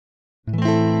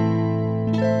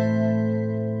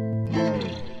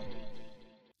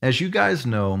As you guys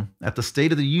know, at the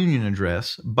State of the Union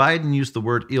address, Biden used the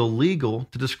word illegal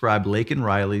to describe Laken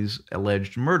Riley's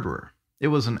alleged murderer. It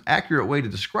was an accurate way to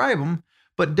describe him,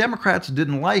 but Democrats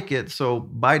didn't like it, so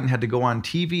Biden had to go on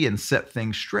TV and set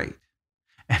things straight.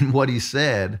 And what he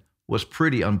said was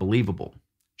pretty unbelievable.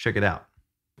 Check it out.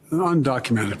 An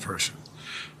undocumented person.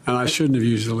 And I shouldn't have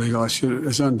used illegal. It's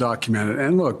undocumented.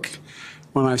 And look,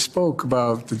 when I spoke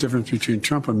about the difference between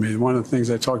Trump and me, one of the things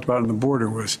I talked about on the border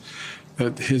was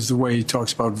that the way he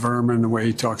talks about vermin, the way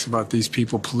he talks about these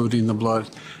people polluting the blood.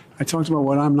 I talked about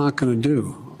what I'm not going to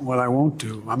do, what I won't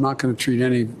do. I'm not going to treat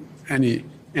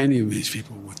any of these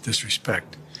people with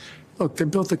disrespect. Look, they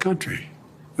built the country.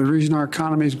 The reason our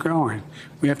economy is growing.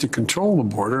 We have to control the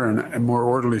border and more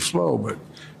orderly flow, but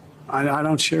I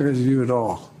don't share his view at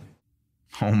all.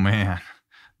 Oh man,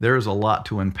 there is a lot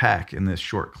to unpack in this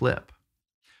short clip.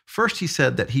 First, he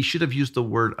said that he should have used the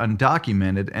word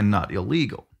undocumented and not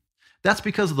illegal. That's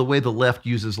because of the way the left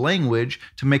uses language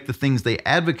to make the things they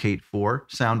advocate for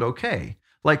sound okay.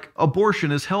 Like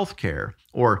abortion is health care,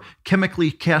 or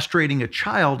chemically castrating a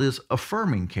child is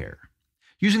affirming care.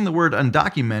 Using the word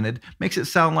undocumented makes it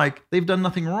sound like they've done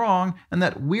nothing wrong and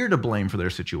that we're to blame for their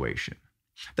situation.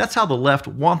 That's how the left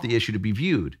want the issue to be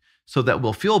viewed, so that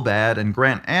we'll feel bad and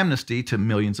grant amnesty to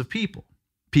millions of people.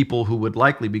 People who would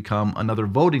likely become another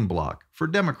voting bloc for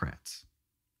Democrats.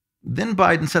 Then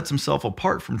Biden sets himself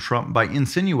apart from Trump by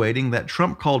insinuating that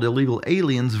Trump called illegal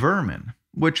aliens vermin,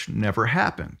 which never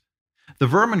happened. The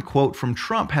vermin quote from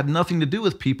Trump had nothing to do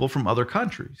with people from other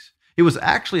countries. It was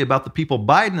actually about the people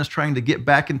Biden is trying to get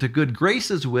back into good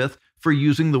graces with for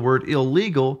using the word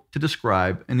illegal to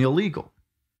describe an illegal.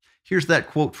 Here's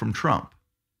that quote from Trump.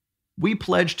 "We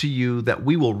pledge to you that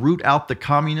we will root out the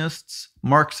communists,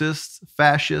 Marxists,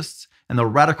 fascists, and the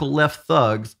radical left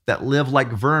thugs that live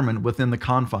like vermin within the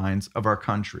confines of our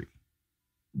country."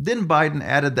 Then Biden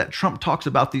added that Trump talks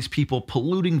about these people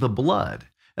polluting the blood,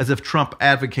 as if Trump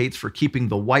advocates for keeping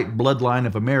the white bloodline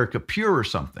of America pure or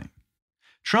something.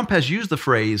 Trump has used the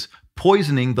phrase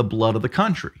poisoning the blood of the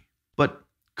country. But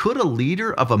could a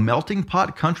leader of a melting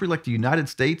pot country like the United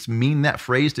States mean that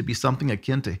phrase to be something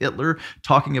akin to Hitler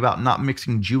talking about not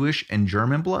mixing Jewish and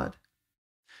German blood?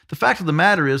 The fact of the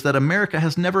matter is that America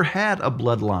has never had a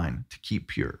bloodline to keep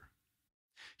pure.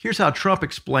 Here's how Trump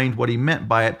explained what he meant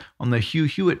by it on the Hugh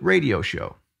Hewitt radio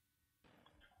show.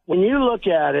 When you look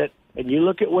at it and you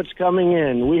look at what's coming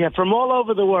in, we have from all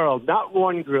over the world, not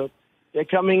one group. They're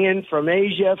coming in from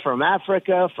Asia, from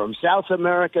Africa, from South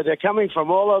America. They're coming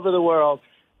from all over the world.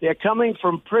 They're coming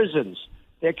from prisons.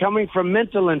 They're coming from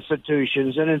mental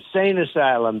institutions and insane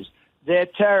asylums. They're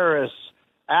terrorists.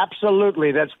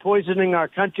 Absolutely. That's poisoning our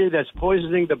country. That's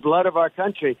poisoning the blood of our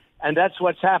country. And that's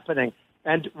what's happening.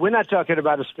 And we're not talking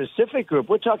about a specific group.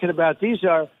 We're talking about this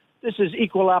is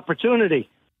equal opportunity.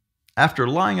 After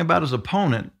lying about his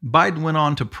opponent, Biden went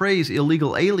on to praise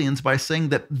illegal aliens by saying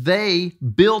that they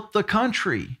built the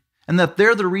country and that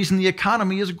they're the reason the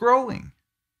economy is growing.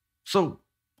 So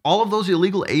all of those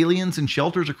illegal aliens in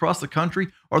shelters across the country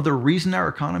are the reason our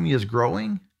economy is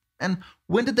growing? And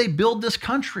when did they build this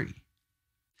country?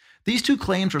 These two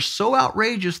claims are so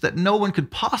outrageous that no one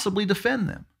could possibly defend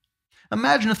them.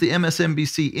 Imagine if the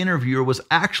MSNBC interviewer was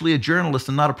actually a journalist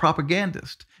and not a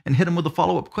propagandist and hit him with a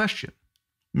follow-up question.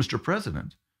 "Mr.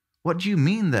 President, what do you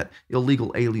mean that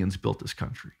illegal aliens built this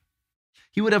country?"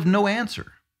 He would have no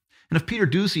answer. And if Peter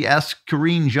Doocy asks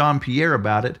Karine Jean-Pierre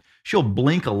about it, she'll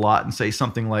blink a lot and say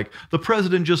something like, "The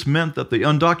president just meant that the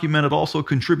undocumented also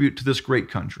contribute to this great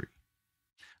country."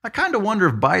 I kind of wonder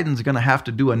if Biden's going to have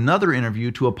to do another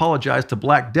interview to apologize to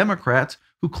black Democrats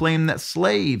who claim that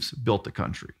slaves built the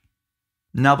country.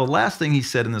 Now, the last thing he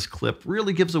said in this clip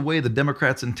really gives away the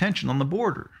Democrats' intention on the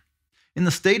border. In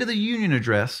the State of the Union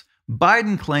address,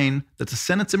 Biden claimed that the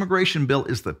Senate's immigration bill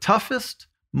is the toughest,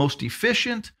 most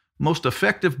efficient, most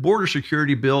effective border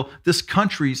security bill this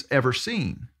country's ever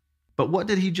seen. But what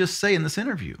did he just say in this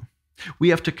interview? We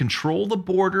have to control the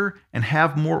border and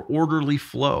have more orderly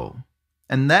flow.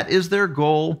 And that is their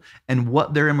goal and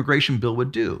what their immigration bill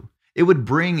would do. It would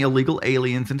bring illegal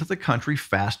aliens into the country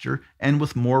faster and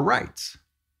with more rights.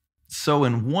 So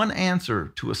in one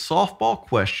answer to a softball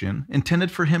question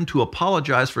intended for him to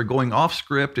apologize for going off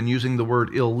script and using the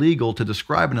word illegal to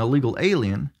describe an illegal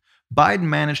alien, Biden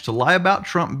managed to lie about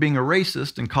Trump being a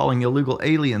racist and calling illegal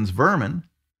aliens vermin.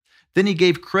 Then he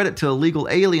gave credit to illegal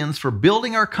aliens for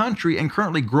building our country and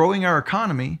currently growing our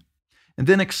economy, and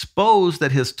then exposed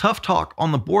that his tough talk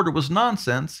on the border was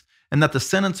nonsense and that the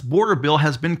Senate's border bill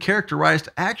has been characterized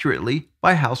accurately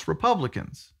by House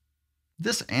Republicans.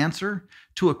 This answer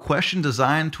to a question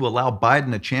designed to allow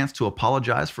Biden a chance to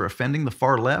apologize for offending the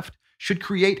far left should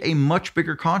create a much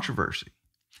bigger controversy.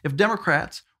 If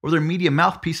Democrats or their media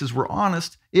mouthpieces were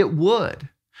honest, it would.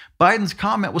 Biden's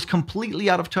comment was completely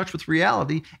out of touch with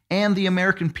reality and the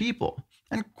American people,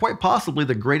 and quite possibly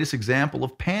the greatest example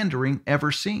of pandering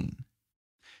ever seen.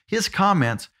 His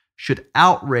comments should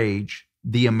outrage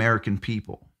the American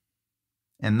people.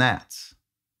 And that's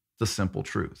the simple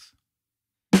truth.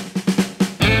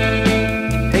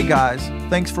 Hey guys,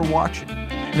 thanks for watching.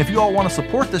 And if you all want to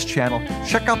support this channel,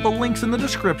 check out the links in the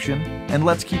description, and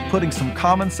let's keep putting some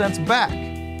common sense back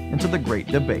into the great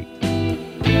debate.